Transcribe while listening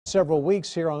several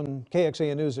weeks here on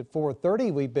KXAN News at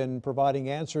 4:30. We've been providing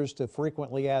answers to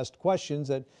frequently asked questions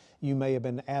that you may have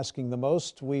been asking the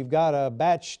most. We've got a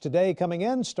batch today coming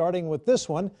in, starting with this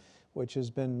one, which has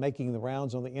been making the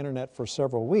rounds on the internet for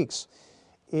several weeks.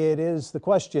 It is the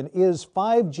question, is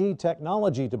 5G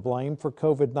technology to blame for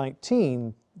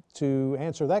COVID-19? To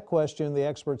answer that question, the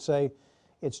experts say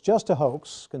it's just a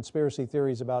hoax. Conspiracy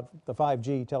theories about the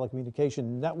 5G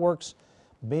telecommunication networks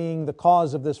being the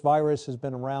cause of this virus has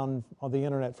been around on the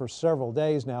internet for several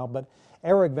days now, but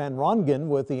Eric Van Rongen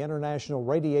with the International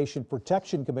Radiation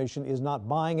Protection Commission is not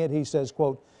buying it. He says,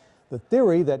 quote, the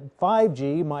theory that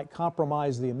 5G might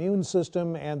compromise the immune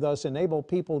system and thus enable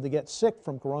people to get sick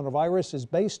from coronavirus is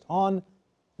based on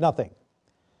nothing.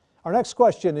 Our next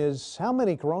question is, how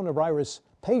many coronavirus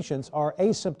patients are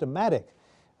asymptomatic?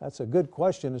 That's a good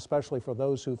question, especially for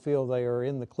those who feel they are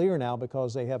in the clear now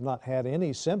because they have not had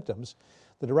any symptoms.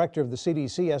 The director of the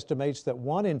CDC estimates that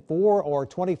 1 in 4 or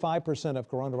 25% of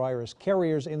coronavirus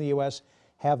carriers in the U.S.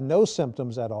 have no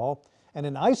symptoms at all. And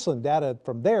in Iceland, data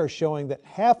from there showing that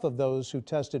half of those who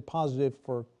tested positive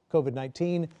for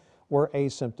COVID-19 were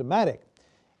asymptomatic.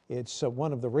 It's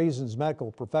one of the reasons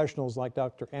medical professionals like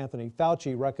Dr. Anthony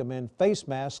Fauci recommend face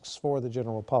masks for the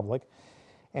general public.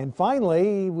 And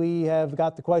finally, we have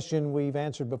got the question we've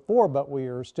answered before, but we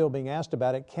are still being asked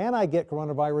about it. Can I get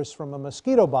coronavirus from a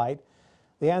mosquito bite?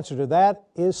 The answer to that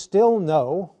is still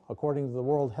no. According to the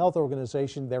World Health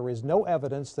Organization, there is no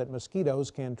evidence that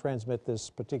mosquitoes can transmit this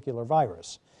particular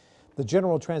virus. The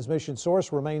general transmission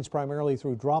source remains primarily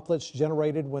through droplets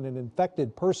generated when an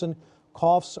infected person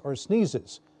coughs or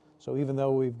sneezes. So even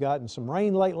though we've gotten some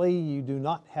rain lately, you do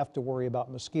not have to worry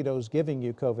about mosquitoes giving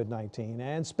you COVID-19.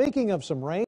 And speaking of some rain,